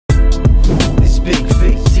It's Bigg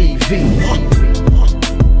Vic TV.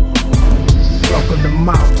 Welcome to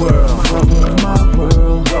my world. Welcome to my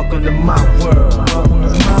world. Welcome to my world. Welcome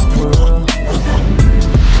to my world.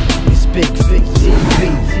 It's Bigg Vic TV.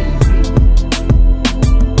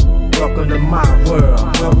 Welcome to my world.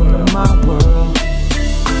 Welcome to my world.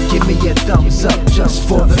 Give me a thumbs up just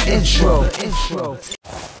for the intro.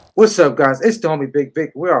 What's up, guys? It's the homie Bigg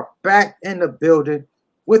Vic. We are back in the building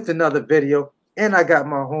with another video, and I got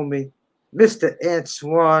my homie Mr.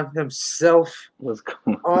 Antoine himself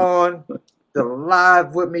on the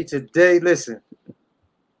live with me today. Listen,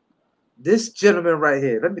 this gentleman right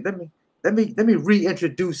here. Let me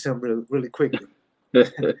reintroduce him really quickly.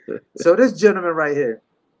 So this gentleman right here,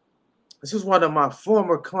 this is one of my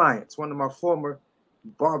former clients, one of my former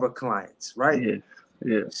barber clients, right?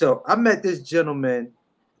 Yeah. So I met this gentleman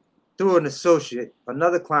through an associate,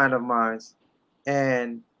 another client of mine,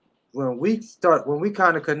 and when we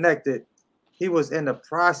kind of connected, he was in the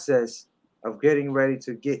process of getting ready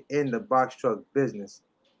to get in the box truck business.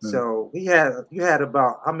 So you had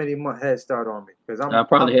about how many month head start on me? Because I'm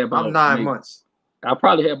 9 months. I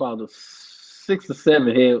probably had about a 6 or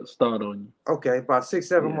 7 head start on you. Okay, about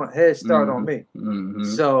 6-7 month head start on me.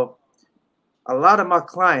 So a lot of my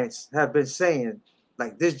clients have been saying,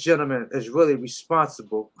 like, this gentleman is really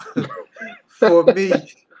responsible for me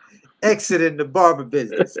exiting the barber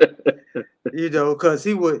business, because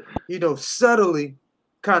he would, subtly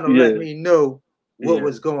kind of let me know what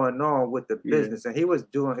was going on with the business. And he was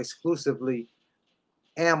doing exclusively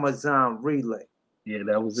Amazon relay. Yeah,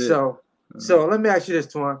 that was it. So let me ask you this,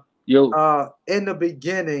 Twan. In the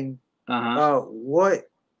beginning, what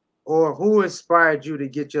or who inspired you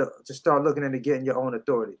to start looking into getting your own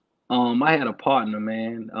authority? I had a partner,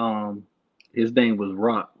 man. His name was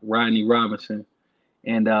Rodney Robinson,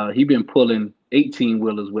 and he been pulling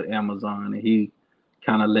 18-wheelers with Amazon, and he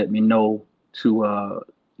kind of let me know to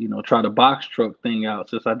try the box truck thing out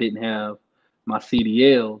since I didn't have my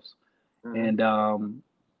CDLs. And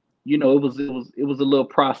it was a little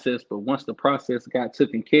process, but once the process got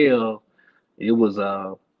taken care of, it was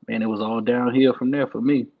all downhill from there for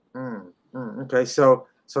me. Okay, so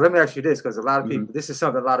let me ask you this, because a lot of people, this is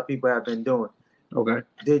something a lot of people have been doing. Okay.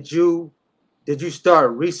 Did you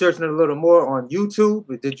start researching it a little more on YouTube?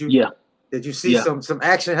 Did you see some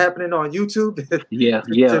action happening on YouTube?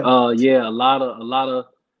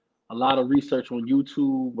 A lot of research on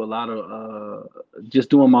YouTube, a lot of just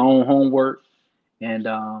doing my own homework, and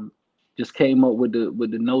just came up with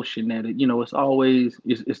the notion that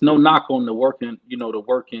it's no knock on the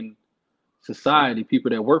working society, people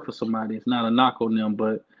that work for somebody. It's not a knock on them,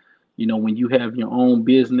 but when you have your own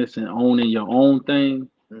business and owning your own thing,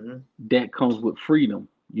 that comes with freedom.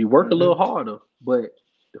 You work a little harder, but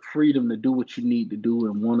the freedom to do what you need to do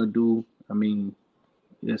and want to do, I mean,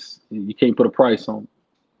 you can't put a price on it.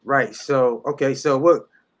 Right. So what,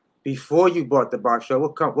 before you bought the box show,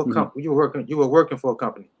 what company you were working for? A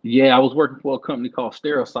company? Yeah, I was working for a company called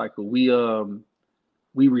Stericycle.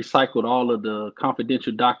 We recycled all of the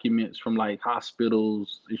confidential documents from like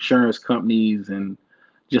hospitals, insurance companies, and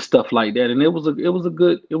just stuff like that. And it was a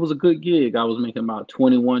good gig. I was making about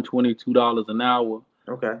 $21, $22 an hour.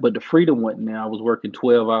 Okay. But the freedom wasn't there. I was working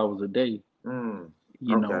 12 hours a day. And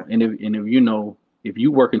if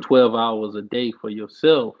you working 12 hours a day for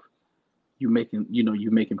yourself, you making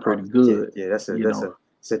pretty good. Yeah, it's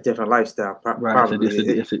a different lifestyle. Right. Probably.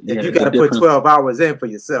 If you got to put 12 hours in for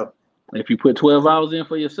yourself. If you put 12 hours in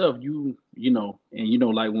for yourself, like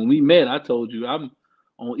when we met, I told you I'm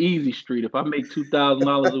on Easy Street. If I make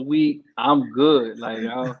 $2,000 a week, I'm good. Like,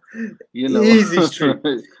 Easy Street.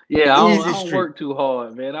 Yeah, I don't work too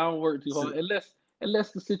hard, man. I don't work too hard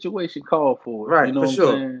unless the situation called for it. Right,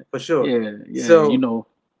 for sure. Yeah.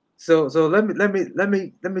 So let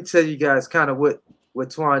me tell you guys kind of what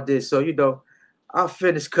Twan did. So I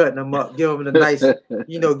finished cutting them up, give them the nice,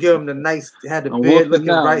 had the beard looking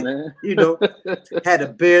right, had the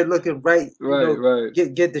beard looking right, right.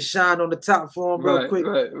 Get the shine on the top for him real quick.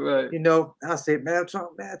 Right. I said, man,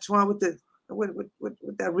 Twan, what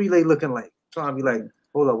that relay looking like? Twan be like,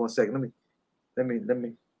 hold up 1 second, let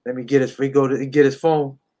me get his get his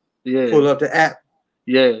phone, pull up the app.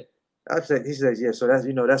 Yeah. He says, yeah. So that's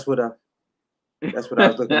what I was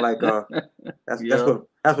looking like.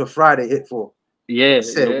 That's what Friday hit for. Yeah. I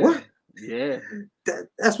said, what? Yeah.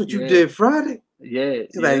 That's what you did Friday? Yeah.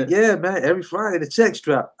 He's like, yeah, man. Every Friday the checks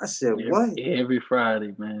drop. I said, what? Every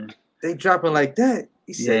Friday, man. They dropping like that?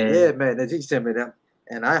 He said, yeah, man. He sent me that,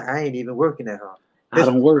 and I ain't even working that hard. I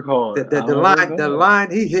don't work hard. The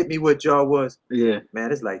line he hit me with, y'all, was,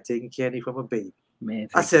 man, it's like taking candy from a baby. Man,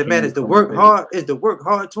 I said, man, is the work hard,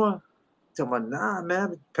 Twan? talking about, nah,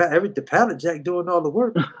 man, the pallet jack doing all the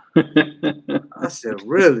work. I said,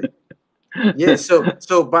 really? Yeah.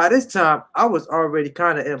 So by this time, I was already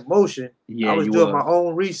kind of in motion. Yeah, I was doing my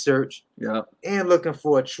own research. Yeah. And looking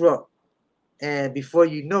for a truck. And before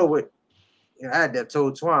you know it, I had that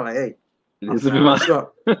told Twan, like, hey, this is my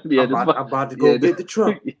truck. Yeah, I'm about to go get the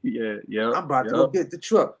truck. Yeah. I'm about to go get the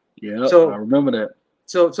truck. Yeah. So I remember that.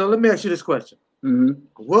 So let me ask you this question. Mm-hmm.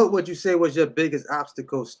 What would you say was your biggest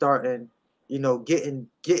obstacle starting, getting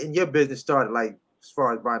your business started, like as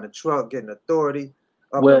far as buying a truck, getting authority,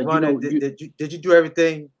 well, running? Did you do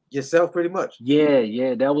everything yourself pretty much?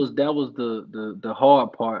 Yeah. That was the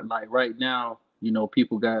hard part. Like right now,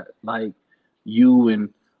 people got like you and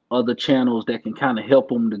other channels that can kind of help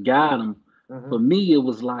them to guide them. Mm-hmm. For me,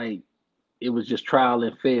 it was just trial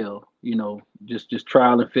and fail, just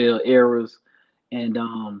trial and fail errors. And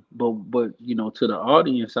but to the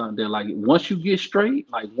audience out there, like once you get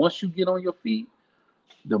straight, like once you get on your feet,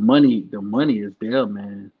 the money is there,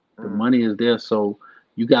 man. The money is there. So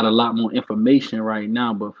you got a lot more information right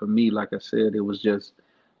now. But for me, like I said, it was just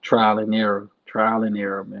trial and error,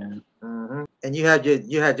 man. Mm-hmm. And you had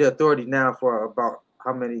your authority now for about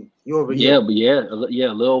how many? You over a year? Yeah, a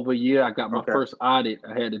little over a year. I got my first audit.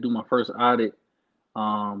 I had to do my first audit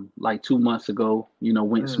like 2 months ago.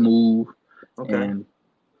 Went smooth. Okay. And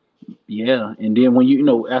yeah, and then when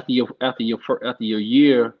after your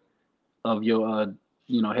year of your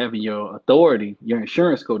having your authority, your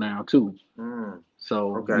insurance go down too.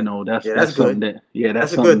 So that's something good.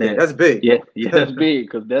 That's a something good thing. That's big. Yeah, that's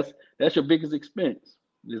big because that's your biggest expense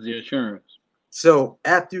is your insurance. So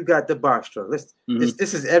after you got the box truck,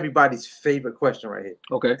 this is everybody's favorite question right here.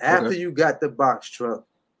 Okay. After you got the box truck,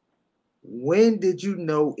 when did you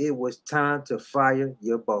know it was time to fire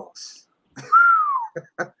your boss?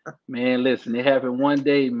 Man, listen, it happened one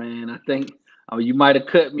day, man. I think you might have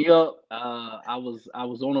cut me up. I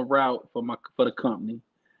was on a route for the company,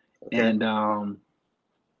 and I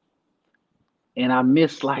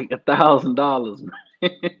missed like $1,000.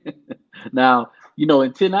 Now,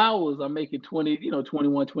 in 10 hours, I'm making $21,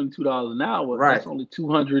 $22 an hour. Right. That's only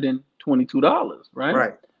 $222, right?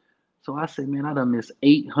 Right. So I said, man, I done missed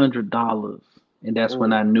 $800, and that's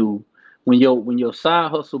when I knew. When your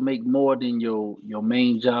side hustle make more than your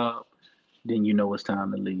main job, then it's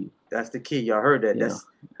time to leave. That's the key. Y'all heard that? Yeah.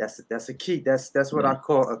 That's a key. That's what I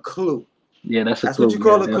call a clue. Yeah, that's clue. What you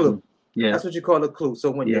call a clue. Yeah, that's what you call a clue.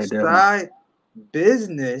 So when your side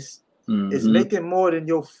business is making more than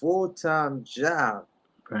your full-time job,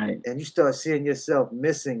 right, and you start seeing yourself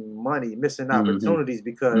missing money, missing opportunities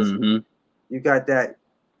because you got that.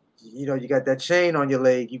 You got that chain on your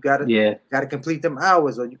leg. You gotta complete them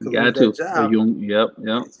hours, or you can lose that job. Yep.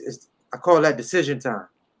 I call that decision time.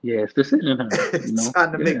 Yeah, it's decision time. It's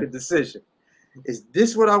time to make a decision. Is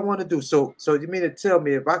this what I want to do? So you mean to tell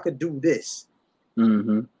me if I could do this,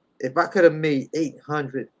 if I could have made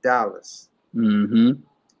 $800, and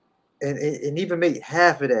even made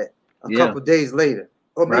half of that a couple days later,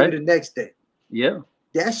 or maybe the next day,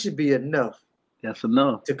 that should be enough. That's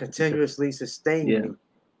enough to continuously sustain me.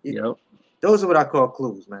 Yep. Those are what I call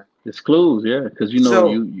clues, man. It's clues, yeah, because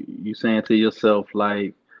you saying to yourself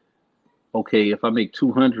like, okay, if I make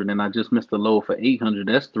 200 and I just missed a load for 800,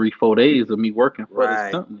 that's 3-4 days of me working for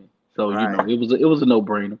this company. So it was a no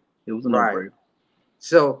brainer. It was a no brainer.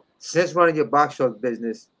 So since running your box truck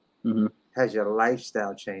business, has your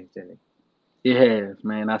lifestyle changed in it? It has,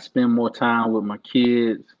 man. I spend more time with my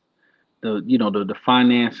kids. The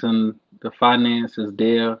finance is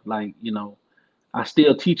there. Like I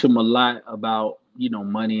still teach them a lot about,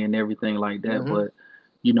 money and everything like that. But,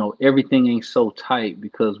 everything ain't so tight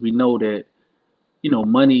because we know that,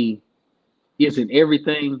 money isn't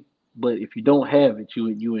everything. But if you don't have it,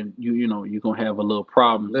 you're going to have a little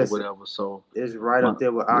problem or whatever. So it's right up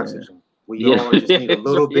there with oxygen. We all just need a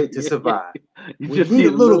little bit to survive. We just need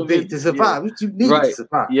a little bit to survive. You need to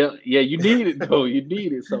survive. Yeah, you need it though. You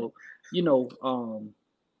need it. So,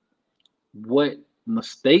 what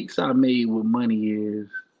mistakes I made with money is,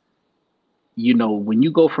 when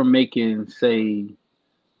you go from making say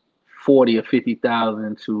 40 or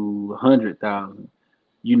 50,000 to 100,000,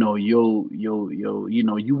 you want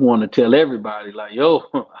to tell everybody like, yo,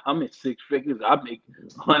 I'm at 6 figures. I make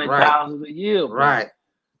 100,000 a year. Right.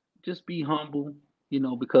 Just be humble,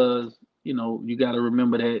 because you got to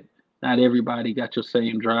remember that not everybody got your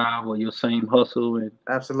same drive or your same hustle, and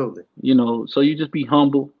absolutely, so you just be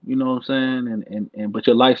humble, you know what I'm saying, and but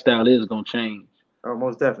your lifestyle is gonna change. Oh,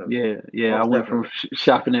 most definitely. Yeah. I went from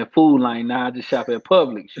shopping at Food Line, now I just shop at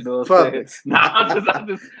Publix. You know what I'm saying? Nah, I'm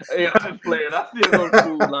just playing. I still go to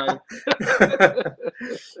Food Line.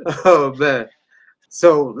 Oh man,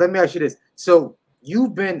 So let me ask you this. So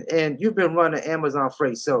you've been running Amazon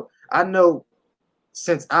Freight. So I know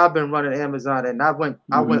since I've been running Amazon and I went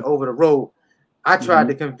over the road, I tried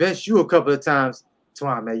to convince you a couple of times,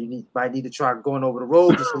 Twan, man, might need to try going over the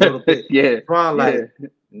road just a little bit. Yeah. Twan, like,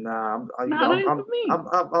 nah,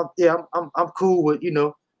 I'm cool with, you know,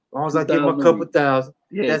 as long as I get my couple thousand.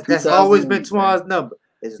 Yeah, that's always been Twan's number.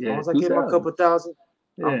 As long as I get my couple thousand,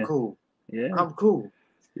 yeah. I'm cool. Yeah. I'm cool.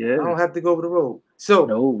 Yeah. I don't have to go over the road. So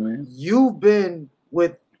no, man. You've been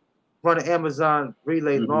with running Amazon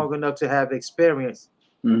Relay long enough to have experience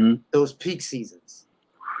those peak seasons.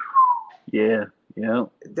 Yeah. Yeah.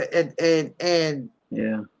 And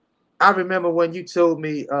yeah. I remember when you told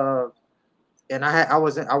me, and I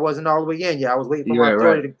wasn't all the way in yet. I was waiting for my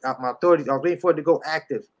authority. I was waiting for it to go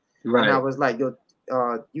active. Right. And I was like, yo,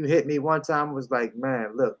 you hit me one time. I was like,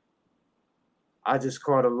 man, look, I just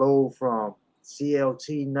caught a load from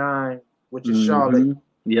CLT 9, which is Charlotte,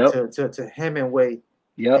 to Hemingway.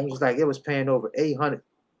 Yep. And he was like, it was paying over 800.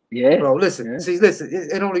 Yeah. Bro, listen. See, listen.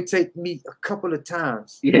 It only take me a couple of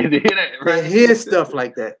times. Yeah, to hear that, right? To hear stuff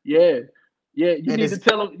like that. Yeah. Yeah. You need to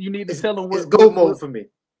tell them. You need to tell them what. It's go mode for me.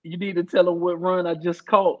 You need to tell them what run I just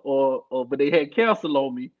caught, or but they had cancel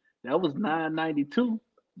on me. That was $992.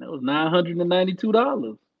 That was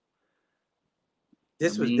 $992.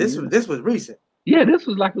 This was recent. Yeah, this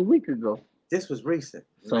was like a week ago. This was recent.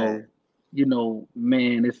 So, man. You know,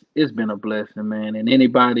 man, it's been a blessing, man. And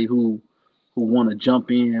anybody who want to jump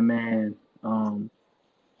in, man,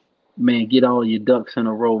 man, get all your ducks in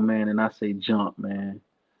a row, man. And I say jump, man.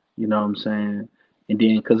 You know what I'm saying? And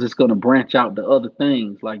then because it's gonna branch out to other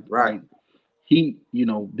things, like he, you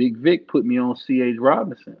know, Bigg Vic put me on C.H.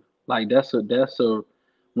 Robinson. Like that's a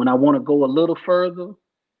when I want to go a little further,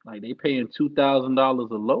 like they paying $2,000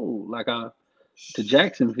 a load, like to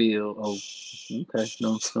Jacksonville. Oh, okay,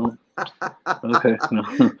 no. Okay, no.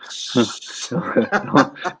 Okay,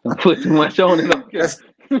 don't put too much on it. Okay.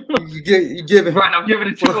 You give it right. I'm giving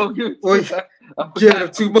it too much. I'm giving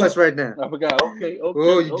them too much right now. I forgot. Okay.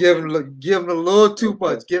 Oh, you give them a little too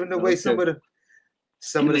much. Giving away some of the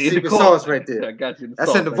secret sauce right there. I got you.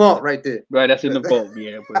 That's in the vault right there. Right, that's in the vault.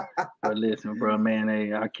 Yeah, but listen, bro, man,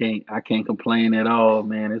 hey, I can't complain at all,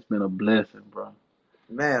 man. It's been a blessing, bro.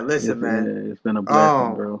 Man, listen, man. It's been a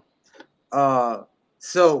blessing, bro.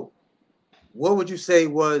 So what would you say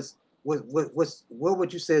what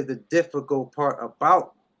would you say is the difficult part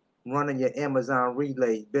about running your Amazon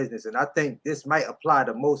Relay business? And I think this might apply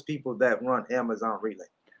to most people that run Amazon Relay.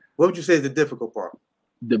 What would you say is the difficult part?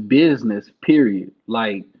 The business, period.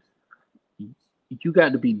 Like, you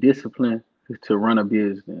got to be disciplined to run a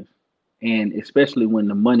business, and especially when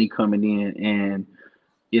the money coming in and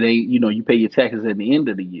it ain't, you know, you pay your taxes at the end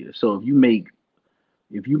of the year. So if you make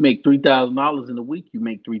 $3,000 in a week, you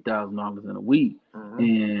make $3,000 in a week,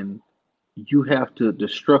 and you have to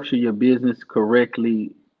structure your business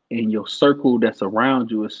correctly, and your circle that's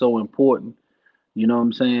around you is so important. You know what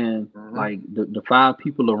I'm saying? Like the 5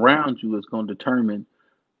 people around you is going to determine,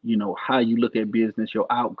 you know, how you look at business, your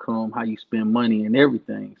outcome, how you spend money, and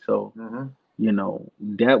everything. So, you know,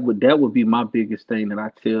 that would be my biggest thing that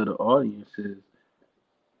I tell the audience is,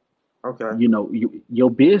 okay, you know, your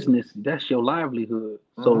business, that's your livelihood.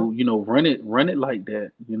 So, you know, run it like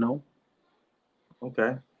that, you know.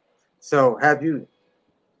 Okay. So have you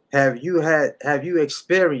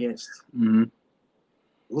experienced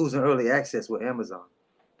losing early access with Amazon?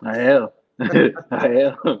 I have. I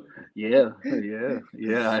have. Yeah,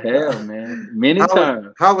 I have, man. Many times.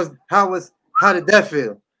 How did that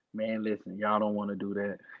feel? Man, listen, y'all don't want to do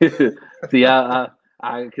that. See, I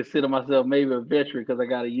consider myself maybe a veteran because I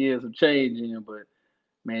got a years of change in, but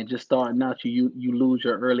man, just starting out, you lose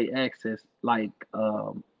your early access. Like,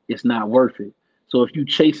 it's not worth it. So if you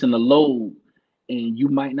chasing a load and you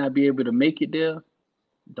might not be able to make it there,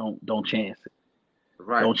 don't chance it.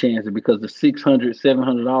 Right. Don't chance it, because the $600,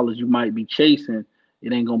 $700 you might be chasing,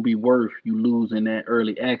 it ain't gonna be worth you losing that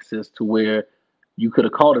early access to where you could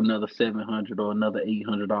have caught another $700 or another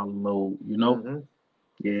 $800 load. You know?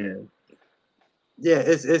 Yeah. Yeah,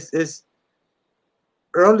 it's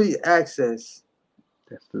early access.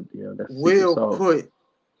 That's will put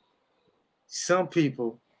some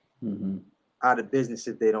people out of business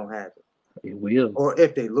if they don't have it. It will, or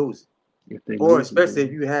if they lose it, especially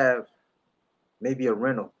if you have maybe a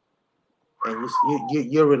rental and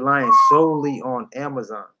you're relying solely on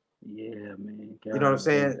Amazon. Yeah, man. You know what I'm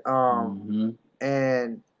saying?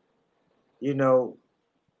 And you know,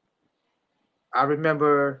 I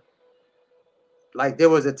remember, like, there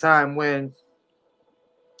was a time when,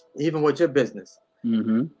 even with your business,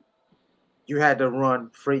 you had to run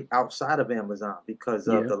freight outside of Amazon because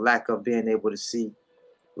of the lack of being able to see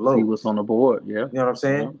loads. See what's on the board. Yeah. You know what I'm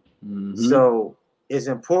saying? Yeah. Mm-hmm. So it's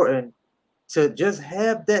important to just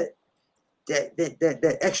have that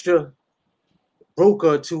extra broker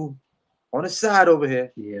or two on the side over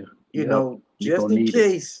here. Yeah. You know, just in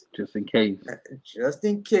case. Just in case. Just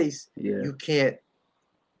in case. Yeah. You can't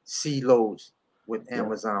see loads with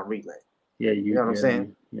Amazon Relay. Yeah, you know what I'm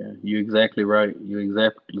saying? Yeah, you're exactly right. You're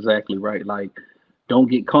exactly right. Like, don't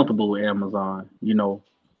get comfortable with Amazon. You know,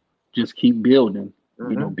 just keep building.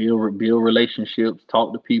 You know, build relationships,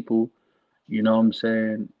 talk to people. You know what I'm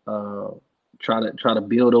saying? Try to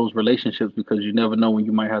build those relationships, because you never know when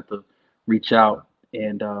you might have to reach out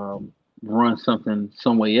and run something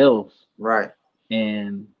somewhere else. Right.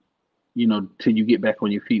 And you know, till you get back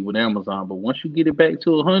on your feet with Amazon. But once you get it back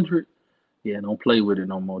to 100, don't play with it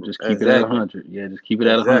no more. Just keep it at 100. Yeah, just keep it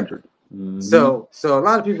at 100. Mm-hmm. So a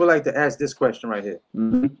lot of people like to ask this question right here.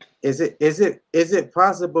 Mm-hmm. Is it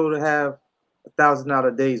possible to have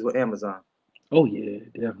 $1,000 days with Amazon? Oh yeah,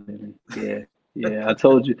 definitely. Yeah. I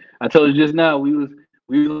told you just now we was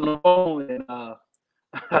on the phone, and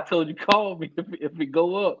I told you call me if it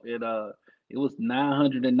go up, and it was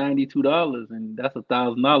 $992, and that's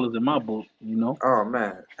 $1,000 in my book. You know. Oh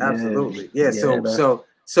man, absolutely. Yeah.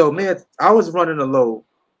 So man, I was running a load,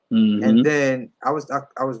 and then I was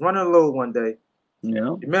running a load one day.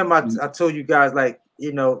 Yeah. Remember, I told you guys, like,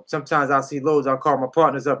 you know, sometimes I'll see loads, I'll call my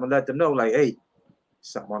partners up and let them know, like, hey,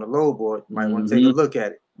 something on the load board, you might want to take a look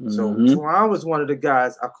at it. So I was one of the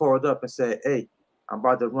guys. I called up and said, hey, I'm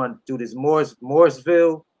about to run through this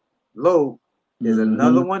Morrisville load. There's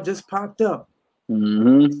another one just popped up.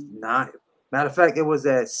 Matter of fact, it was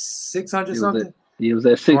at 600 something. It was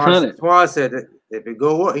at 600. Twan said that if it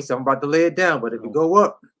go up, he said, I'm about to lay it down, but if it go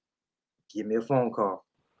up, give me a phone call.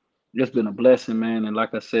 It's been a blessing, man. And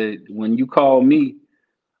like I said, when you call me,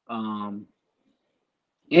 and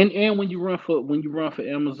when you run for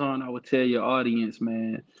Amazon, I would tell your audience,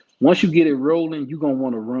 man, once you get it rolling, you're gonna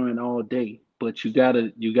want to run all day, but you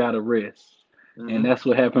gotta rest. And that's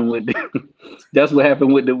what happened with the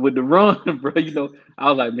run, bro. You know, I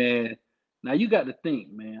was like, man, now you got to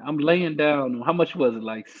think, man. I'm laying down. How much was it?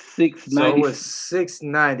 Like $690. So it was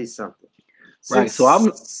 $690 something. Right. So I'm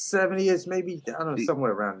 70ish, maybe, I don't know,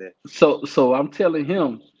 somewhere around there. So I'm telling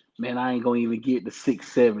him, man, I ain't gonna even get the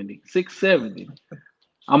 670. 670.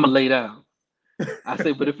 I'm gonna lay down. I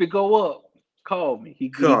said, but if it go up, call me. He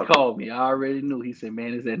called me. I already knew. He said,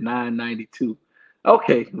 man, it's at 992.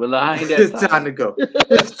 Okay, well, I ain't that It's time to go.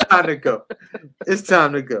 It's time to go. It's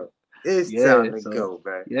time to go. It's time to go,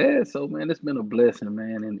 man. Yeah, so man, it's been a blessing,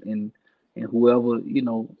 man, and whoever, you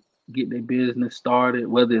know, get their business started,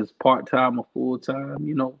 whether it's part-time or full-time,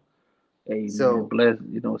 you know, hey, man,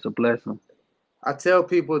 you know, it's a blessing. I tell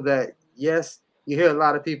people that, yes, you hear a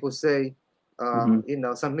lot of people say, you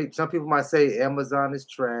know, some people might say Amazon is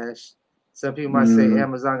trash. Some people might say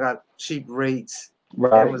Amazon got cheap rates.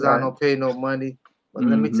 Amazon don't pay no money. But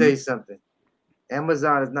let me tell you something.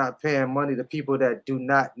 Amazon is not paying money to people that do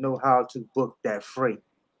not know how to book that freight.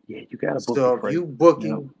 Yeah, you gotta book. So if you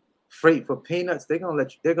booking freight for peanuts, they're gonna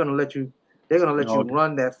let you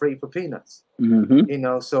run that freight for peanuts. You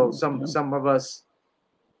know, so some of us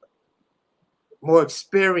more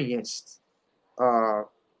experienced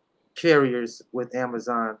carriers with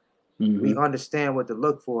Amazon, we understand what to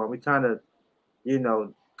look for, and we kind of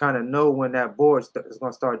know when that board is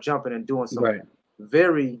gonna start jumping and doing some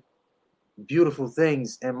very beautiful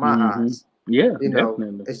things in my eyes. Yeah, you know,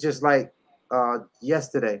 definitely. It's just like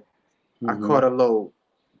yesterday, I caught a load.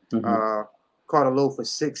 Caught a load for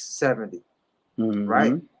 $670.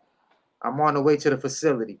 Right? I'm on the way to the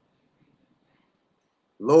facility.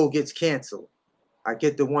 Load gets canceled. I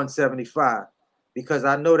get the $175 because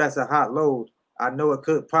I know that's a hot load. I know it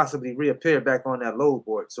could possibly reappear back on that load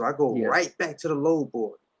board. So I go right back to the load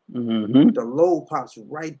board. The load pops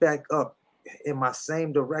right back up in my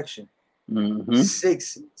same direction.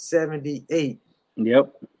 678.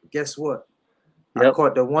 Yep. Guess what? I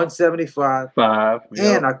caught the 175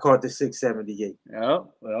 and I caught the 678. Yep.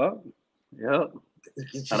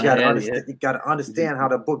 You gotta understand how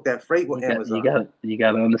to book that freight with Amazon. You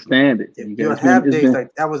gotta understand it. You'll have days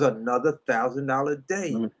like that was another $1,000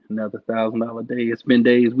 day. Another $1,000 day. It's been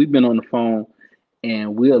days we've been on the phone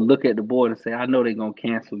and we'll look at the board and say, I know they're gonna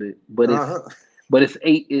cancel it, but it's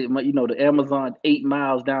you know, the Amazon 8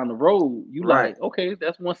 miles down the road. You like, okay,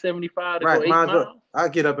 that's 175 to go 8 miles. I'll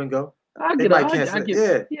get up and go. I get up and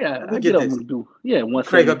do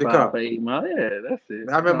 175 for 8 miles. Yeah, that's it.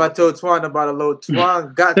 I remember I told Twan about a load.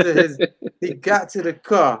 Twan got to he got to the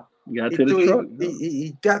car. He got to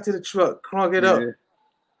the truck, crunk it up.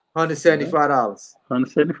 $175.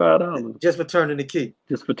 $175. Just for turning the key.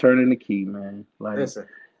 Just for turning the key, man. Like, listen,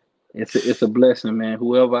 It's a blessing, man.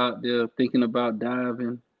 Whoever out there thinking about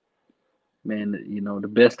diving, man, you know, the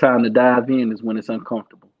best time to dive in is when it's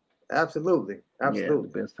uncomfortable. Absolutely. Absolutely.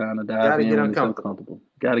 Yeah, the best time to dive in when it's uncomfortable.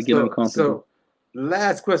 Got to get uncomfortable. So,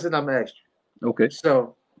 last question I'm asking you. Okay.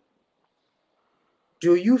 So,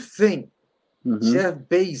 do you think Jeff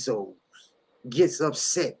Bezos gets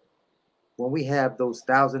upset when we have those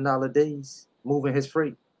 $1,000 days moving his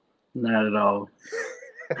freight? Not at all.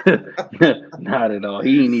 Not at all.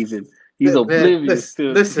 He ain't even. He's oblivious.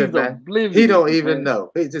 Listen, man. Oblivious, he don't even know.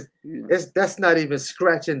 He just that's not even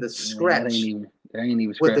scratching the scratch. That ain't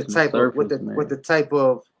even scratching the surface, with the type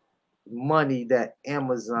of money that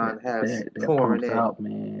Amazon has pouring in out,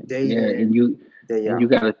 man. Day and you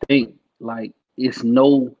got to think, like, it's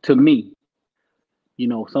no, to me, you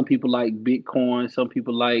know, some people like Bitcoin, some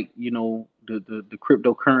people like, you know, the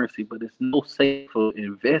cryptocurrency, but it's no safer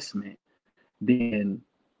investment than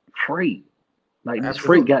freight. Like, this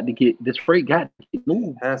freight got to get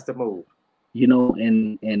moved. Has to move. You know,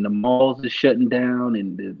 and the malls are shutting down,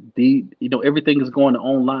 and the you know, everything is going to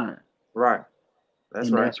online. Right.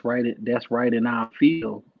 That's right. That's right in our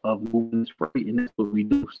field of moving freight, and that's what we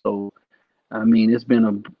do. So, I mean, it's been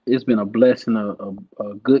a blessing, a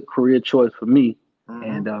good career choice for me.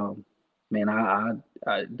 And man, I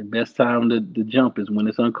the best time to jump is when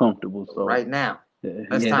it's uncomfortable. So right now,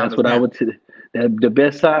 that's what I would say. The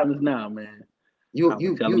best time is now, man. You've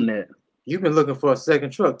been looking for a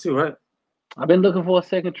second truck too, right? I've been looking for a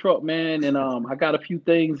second truck, man, and I got a few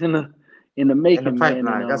things in the making, in the pipeline,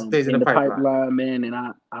 man. Got some things in the pipeline, man. And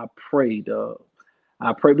I pray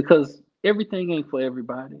because everything ain't for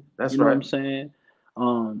everybody. That's you know right. what I'm saying.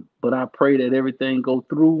 But I pray that everything go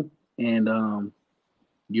through, and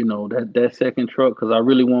you know, that second truck, because I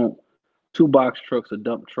really want 2 box trucks, a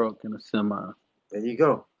dump truck, and a semi. There you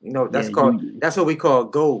go. You know, that's what we call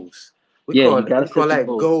goals. We call that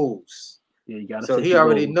goals. Yeah, you gotta. So he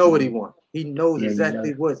already know what he wants. He knows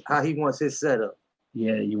exactly how he wants his setup.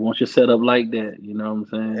 Yeah, you want your setup like that. You know what I'm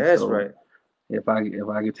saying? That's right. If I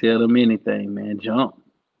could tell them anything, man, jump.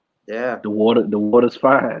 Yeah. The water's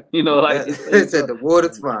fine. You know, like it said the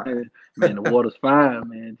water's fine. Man, the water's fine,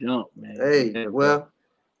 man. Jump, man. Hey, yeah, well,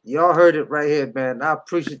 y'all heard it right here, man. I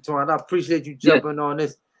appreciate Twan. I appreciate you jumping on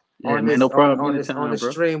this. On the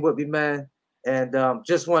stream with me, man. And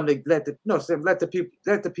just wanted to let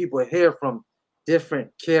the people hear from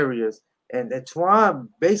different carriers. And Twan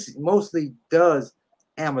basically mostly does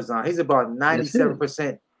Amazon. He's about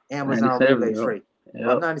 97% Amazon relay freight.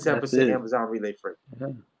 About 97% Amazon relay freight. Yeah.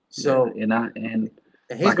 So and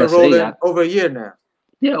he's like been rolling over a year now.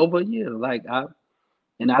 Yeah, over a year. Like I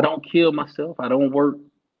don't kill myself. I don't work,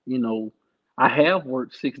 you know. I have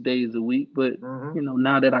worked 6 days a week, but you know,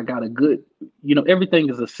 now that I got a good, you know, everything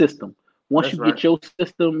is a system. Once you get your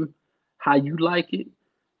system how you like it,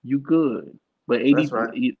 you good. But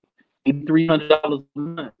 $8,300 a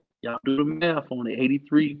month. Y'all do the math on it.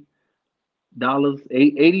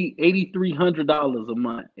 $8,300 a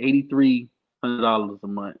month. $8,300 a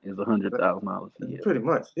month is $100,000 a year. Pretty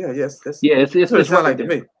much. Yeah. Yes. It's right like to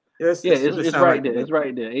me. Yes, it's right there. It's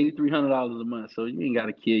right there. $8,300 a month. So you ain't got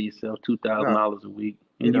to kill yourself. $2,000 a week,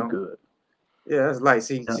 and you're good. Yeah, that's like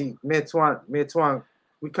see, me and Twan,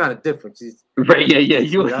 we kind of different. Right? Yeah.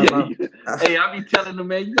 Hey, I be telling them,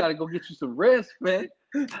 man, you gotta go get you some rest, man.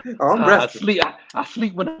 Oh, I'm resting. I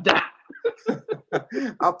sleep when I die.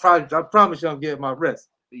 I promise you, I'm getting my rest.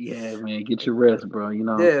 Yeah, man, get your rest, bro. You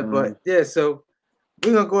know. So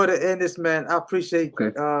we're gonna go ahead and end this, man. I appreciate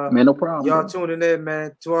man, no problem. Y'all tuning in,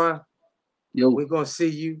 man. Twan, we're gonna see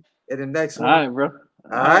you in the next one. All right, bro.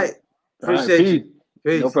 All right. Appreciate you.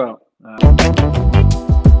 Peace. No problem. All right.